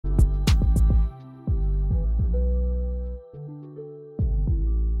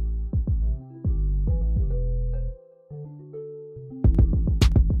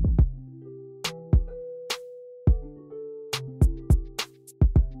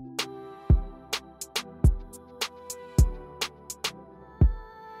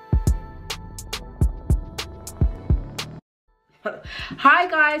Hi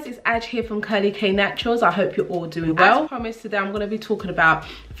guys, it's Aj here from Curly K Naturals. I hope you're all doing well. As promised, today I'm going to be talking about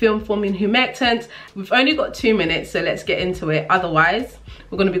film forming humectants. We've only got 2 minutes, so let's get into it. Otherwise,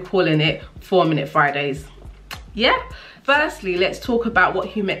 we're going to be calling it 4-Minute Fridays. Yeah? Firstly, let's talk about what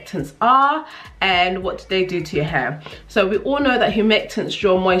humectants are and what do they do to your hair. So we all know that humectants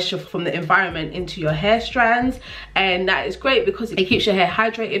draw moisture from the environment into your hair strands, and that is great because it keeps your hair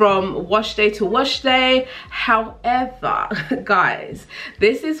hydrated from wash day to wash day. However, guys,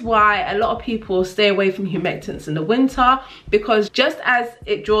 this is why a lot of people stay away from humectants in the winter, because just as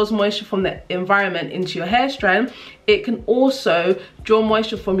it draws moisture from the environment into your hair strand, it can also draw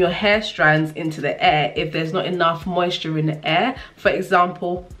moisture from your hair strands into the air if there's not enough moisture in the air. For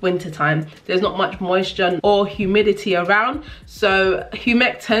example, wintertime, there's not much moisture or humidity around, so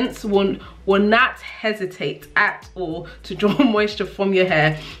humectants will not hesitate at all to draw moisture from your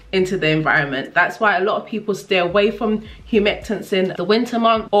hair into the environment. That's why a lot of people stay away from humectants in the winter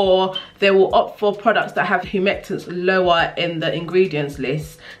month, or they will opt for products that have humectants lower in the ingredients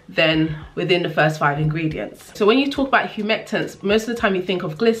list than within the first 5 ingredients. So when you talk about humectants, most of the time you think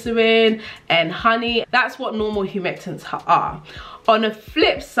of glycerin and honey. That's what normal humectants are. On the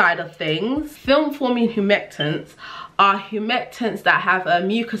flip side of things, film forming humectants are humectants that have a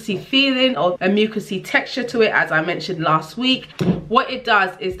mucousy feeling or a mucousy texture to it, as I mentioned last week. What it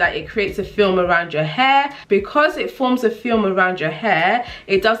does is that it creates a film around your hair. Because it forms a film around your hair,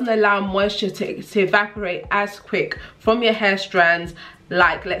 it doesn't allow moisture to evaporate as quick from your hair strands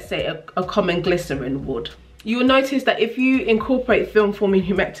like, let's say, a common glycerin would. You'll notice that if you incorporate film forming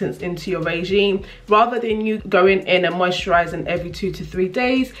humectants into your regime, rather than you going in and moisturizing every 2 to 3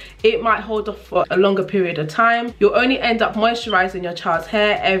 days, it might hold off for a longer period of time. You'll only end up moisturizing your child's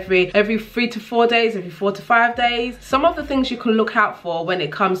hair every 3 to 4 days, every 4 to 5 days. Some of the things you can look out for when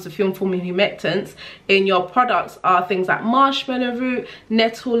it comes to film forming humectants in your products are things like marshmallow root,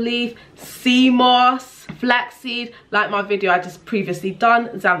 nettle leaf, sea moss, flaxseed, like my video I just previously done,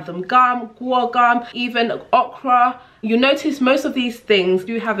 xanthan gum, guar gum, even okra. You notice most of these things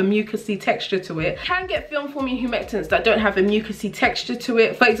do have a mucousy texture to it. You can get film forming humectants that don't have a mucousy texture to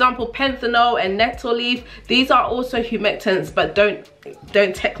it. For example, panthenol and nettle leaf, these are also humectants but don't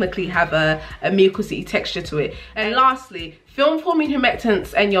technically have a mucousy texture to it. And lastly, film forming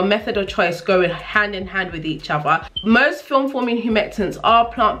humectants and your method of choice go hand in hand with each other. Most film forming humectants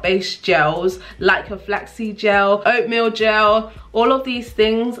are plant-based gels, like your flaxseed gel, oatmeal gel. All of these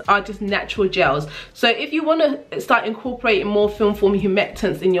things are just natural gels. So if you want to start incorporating more film forming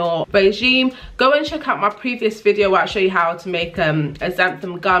humectants in your regime, go and check out my previous video where I show you how to make a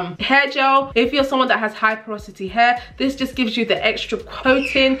xanthan gum hair gel. If you're someone that has high porosity hair, this just gives you the extra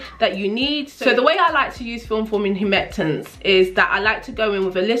coating that you need. So the way I like to use film forming humectants is that I like to go in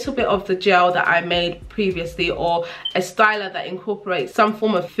with a little bit of the gel that I made previously, or a styler that incorporates some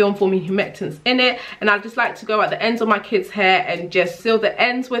form of film forming humectants in it, and I just like to go at the ends of my kids' hair and just seal the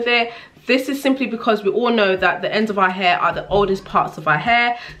ends with it. This is simply because we all know that the ends of our hair are the oldest parts of our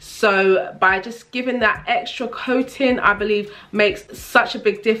hair, so by just giving that extra coating, I believe makes such a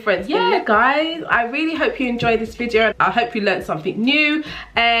big difference. Yeah guys, I really hope you enjoyed this video. I hope you learned something new,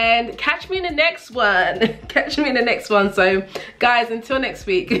 and catch me in the next one. Catch me in the next one. So guys, until next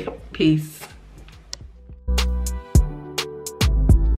week, peace.